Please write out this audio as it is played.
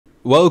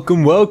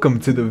Welcome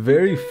to the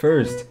very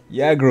first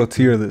Yagrel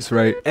tier list,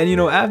 right? And you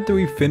know, after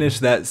we finish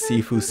that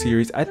Sifu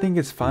series, I think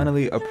it's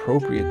finally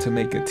appropriate to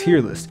make a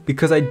tier list,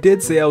 because I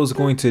did say I was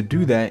going to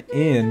do that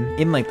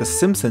in like the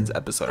Simpsons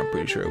episode, I'm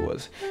pretty sure it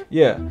was.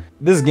 Yeah,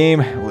 this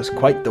game was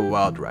quite the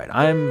wild ride.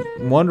 I'm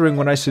wondering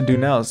what I should do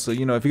now, so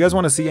you know, if you guys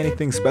want to see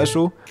anything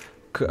special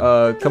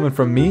coming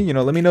from me, you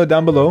know, let me know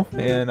down below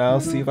and I'll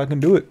see if I can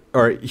do it.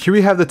 All right, here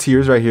we have the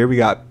tiers right here. We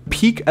got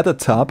peak at the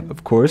top,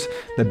 of course,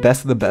 the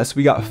best of the best.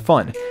 We got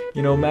fun,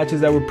 you know,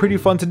 matches that were pretty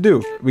fun to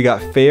do. We got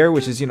fair,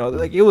 which is, you know,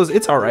 like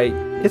it's all right,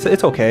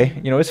 it's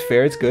okay, you know, it's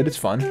fair, it's good, it's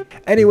fun.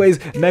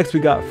 Anyways, next we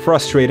got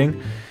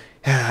frustrating.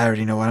 I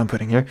already know what I'm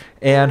putting here.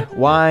 And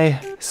why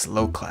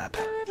slow clap.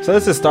 So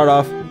let's just start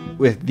off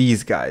with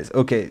these guys.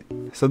 Okay,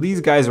 so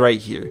these guys right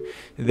here,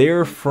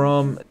 they're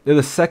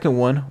the second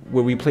one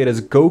where we played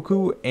as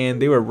Goku, and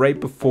they were right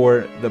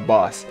before the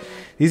boss.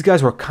 These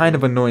guys were kind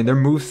of annoying. Their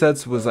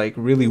movesets was like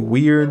really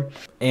weird,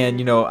 and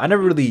you know, I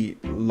never really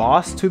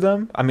lost to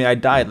them. I mean, I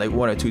died like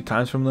 1 or 2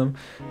 times from them,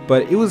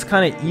 but it was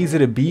kind of easy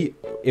to beat.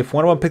 If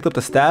one of them picked up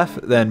the staff,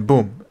 then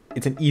boom,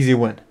 it's an easy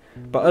win.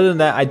 But other than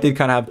that, I did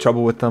kind of have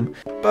trouble with them.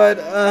 But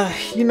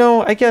you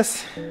know, I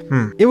guess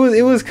it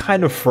was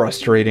kind of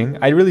frustrating.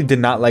 I really did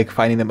not like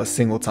fighting them a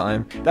single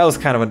time. That was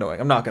kind of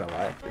annoying, I'm not gonna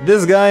lie.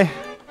 This guy,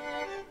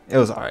 it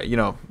was alright, you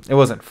know, it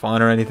wasn't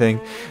fun or anything,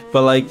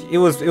 but like it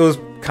was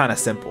kind of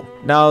simple.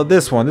 Now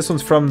this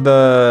one's from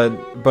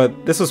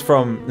this was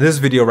from this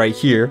video right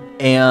here,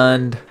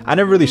 and I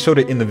never really showed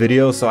it in the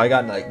video, so I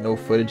got like no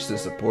footage to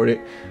support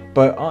it.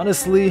 But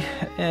honestly,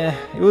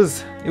 it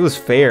was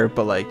fair,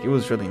 but like it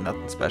was really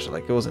nothing special.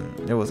 Like it wasn't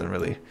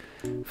really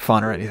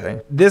fun or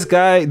anything. This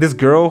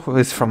girl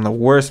is from the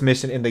worst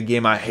mission in the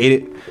game. I hate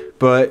it,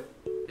 but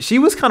she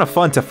was kind of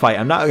fun to fight.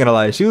 I'm not gonna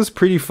lie, she was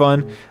pretty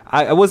fun.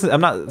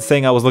 I'm not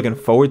saying I was looking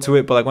forward to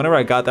it, but like whenever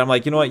I got there, I'm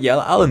like, you know what, yeah,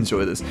 I'll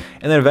enjoy this.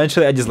 And then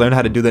eventually I just learned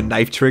how to do the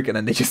knife trick, and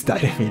then they just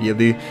died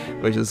immediately,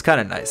 which was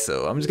kind of nice.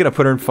 So I'm just gonna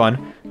put her in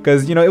fun,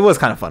 because you know, it was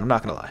kind of fun, I'm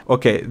not gonna lie.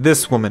 Okay,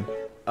 this woman,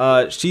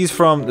 she's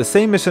from the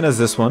same mission as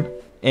this one,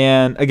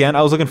 and again,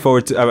 I was looking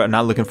forward to,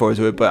 not looking forward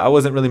to it, but I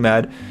wasn't really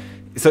mad.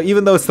 So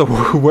even though it's the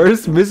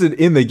worst mission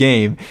in the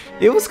game,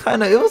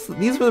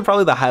 these were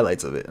probably the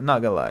highlights of it, I'm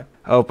not gonna lie.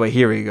 Oh, but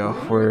here we go,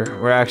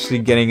 we're actually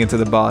getting into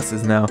the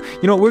bosses now.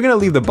 You know, we're gonna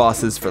leave the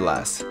bosses for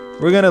last.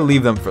 We're gonna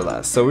leave them for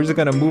last. So we're just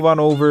gonna move on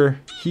over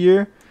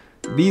here.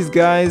 These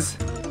guys,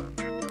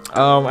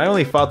 I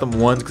only fought them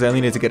once because I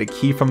needed to get a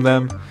key from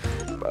them,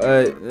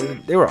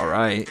 but they were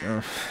alright.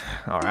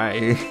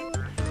 Alright.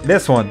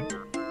 This one,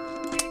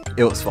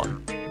 it was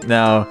fun.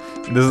 Now,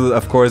 this is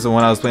of course the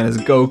one I was playing as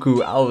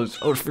Goku. I was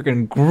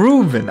freaking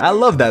grooving. I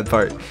love that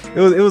part. It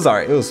was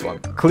alright. It was fun.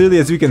 Clearly,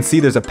 as you can see,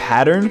 there's a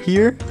pattern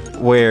here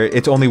where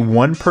it's only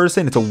one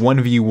person. It's a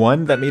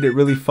 1v1 that made it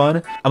really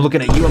fun. I'm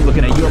looking at you. I'm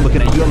looking at you. I'm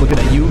looking at you. I'm looking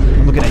at you.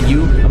 I'm looking at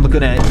you. I'm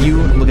looking at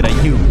you. I'm looking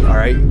at you. All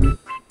right.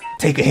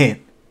 Take a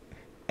hint.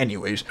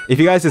 Anyways, if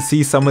you guys just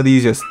see some of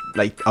these just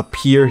like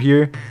appear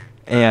here,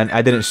 and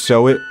I didn't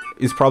show it,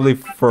 it's probably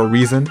for a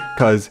reason,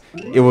 because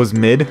it was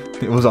mid.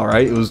 It was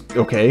alright, it was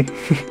okay.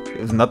 It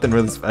was nothing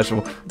really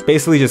special.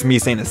 Basically just me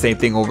saying the same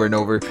thing over and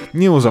over.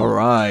 It was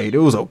alright, it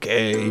was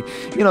okay,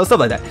 you know, stuff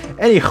like that.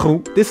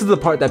 Anywho, this is the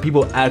part that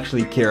people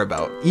actually care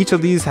about. Each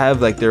of these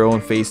have like their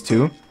own phase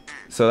too,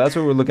 so that's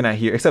what we're looking at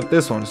here, except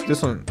this one,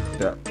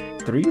 there are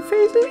 3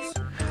 phases?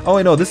 Oh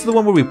wait, no, this is the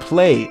one where we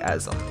play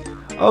as them.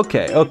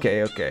 Okay,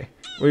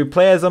 where we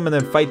play as them and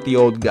then fight the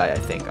old guy, I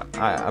think.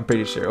 I'm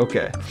pretty sure.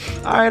 Okay,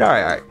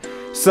 alright.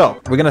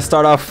 So we're gonna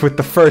start off with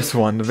the first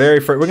one, the very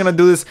first. We're gonna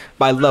do this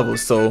by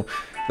levels. So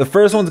the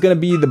first one's gonna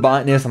be the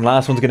botanist, and the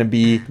last one's gonna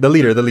be the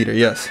leader.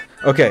 Yes.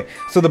 Okay.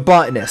 So the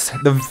botanist,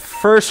 the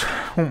first.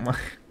 Oh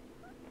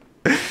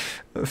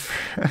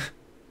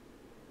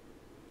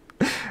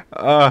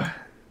my.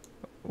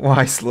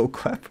 Why slow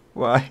clap?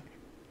 Why?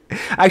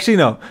 Actually,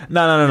 no.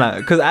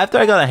 Because after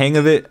I got a hang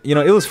of it, you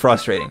know, it was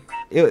frustrating.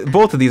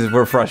 Both of these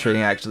were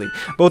frustrating, actually.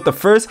 Both the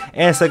first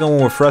and second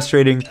one were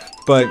frustrating,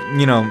 but,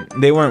 you know,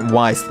 they weren't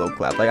why slow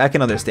clap. Like, I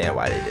can understand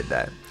why they did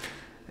that.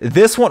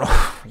 This one,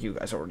 oh, you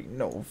guys already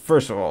know.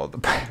 First of all, the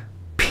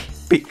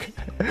peak.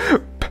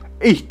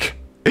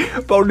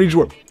 Both of these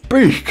were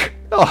peak.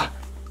 Oh,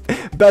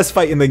 best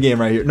fight in the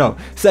game right here. No,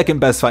 second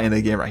best fight in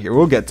the game right here.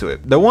 We'll get to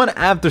it. The one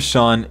after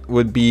Sean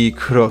would be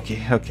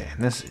Kuroki. Okay,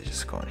 this is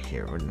just going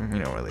here. You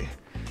know, really.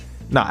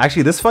 No,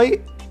 actually, this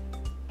fight,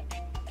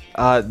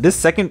 this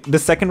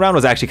second round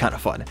was actually kind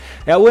of fun.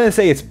 I wouldn't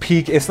say it's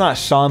peak. It's not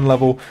Sean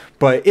level,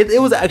 but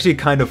it was actually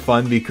kind of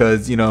fun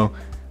because, you know,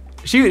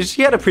 she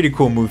had a pretty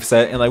cool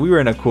moveset, and like we were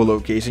in a cool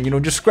location. You know,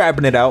 just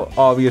scrapping it out,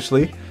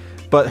 obviously.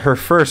 But her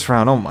first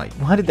round, oh my,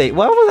 why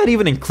was that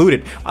even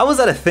included? Why was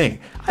that a thing?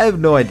 I have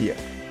no idea.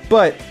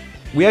 But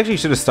we actually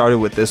should have started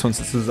with this one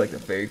since this is like the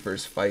very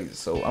first fight.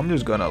 So I'm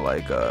just gonna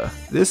like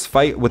this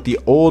fight with the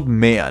old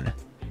man.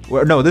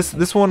 No,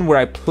 this one where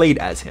I played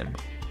as him.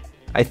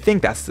 I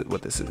think that's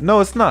what this is. No,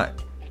 it's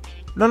not.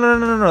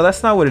 No,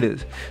 that's not what it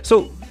is.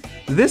 So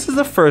this is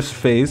the first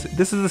phase.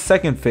 This is the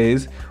second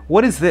phase.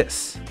 What is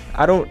this?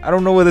 I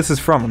don't know where this is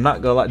from. I'm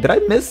not gonna lie. Did I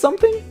miss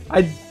something?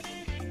 I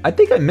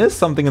think I missed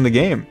something in the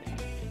game.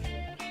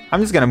 I'm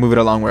just gonna move it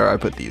along where I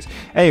put these.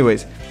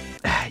 Anyways,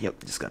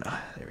 yep, just gonna,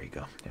 there we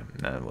go. Yeah,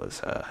 that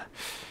was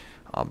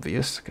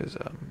obvious, because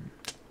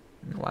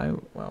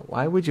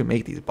why would you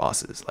make these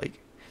bosses? Like,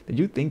 did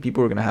you think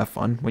people were gonna have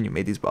fun when you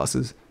made these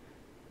bosses?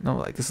 No,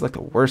 like, this is like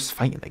the worst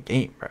fight in the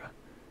game, bro.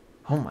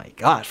 Oh my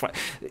gosh,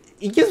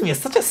 it gives me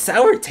such a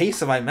sour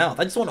taste in my mouth.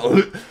 I just want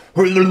to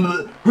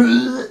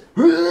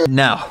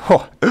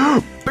now,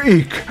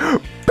 peek,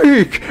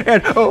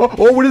 and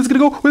what is it gonna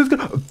go? What is it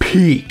gonna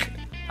peek?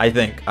 I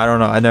think, I don't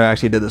know, I never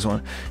actually did this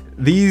one.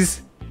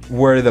 These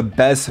were the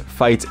best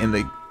fights in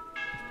the...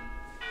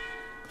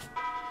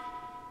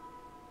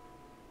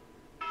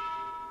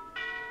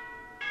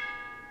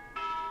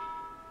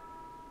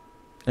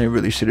 I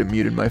really should have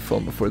muted my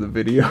phone before the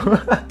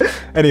video.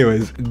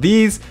 Anyways,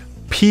 these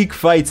peak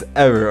fights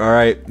ever,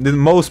 alright? The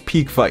most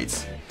peak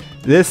fights.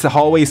 This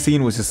hallway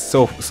scene was just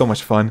so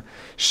much fun.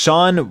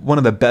 Sean, one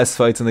of the best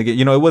fights in the game.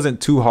 You know, it wasn't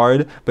too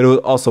hard, but it was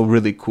also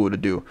really cool to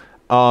do.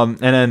 And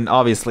then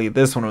obviously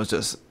this one was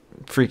just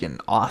freaking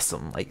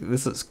awesome. Like,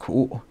 this is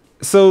cool.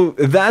 So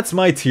that's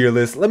my tier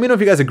list. Let me know if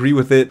you guys agree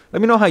with it.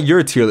 Let me know how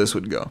your tier list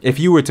would go if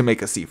you were to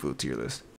make a Sifu tier list.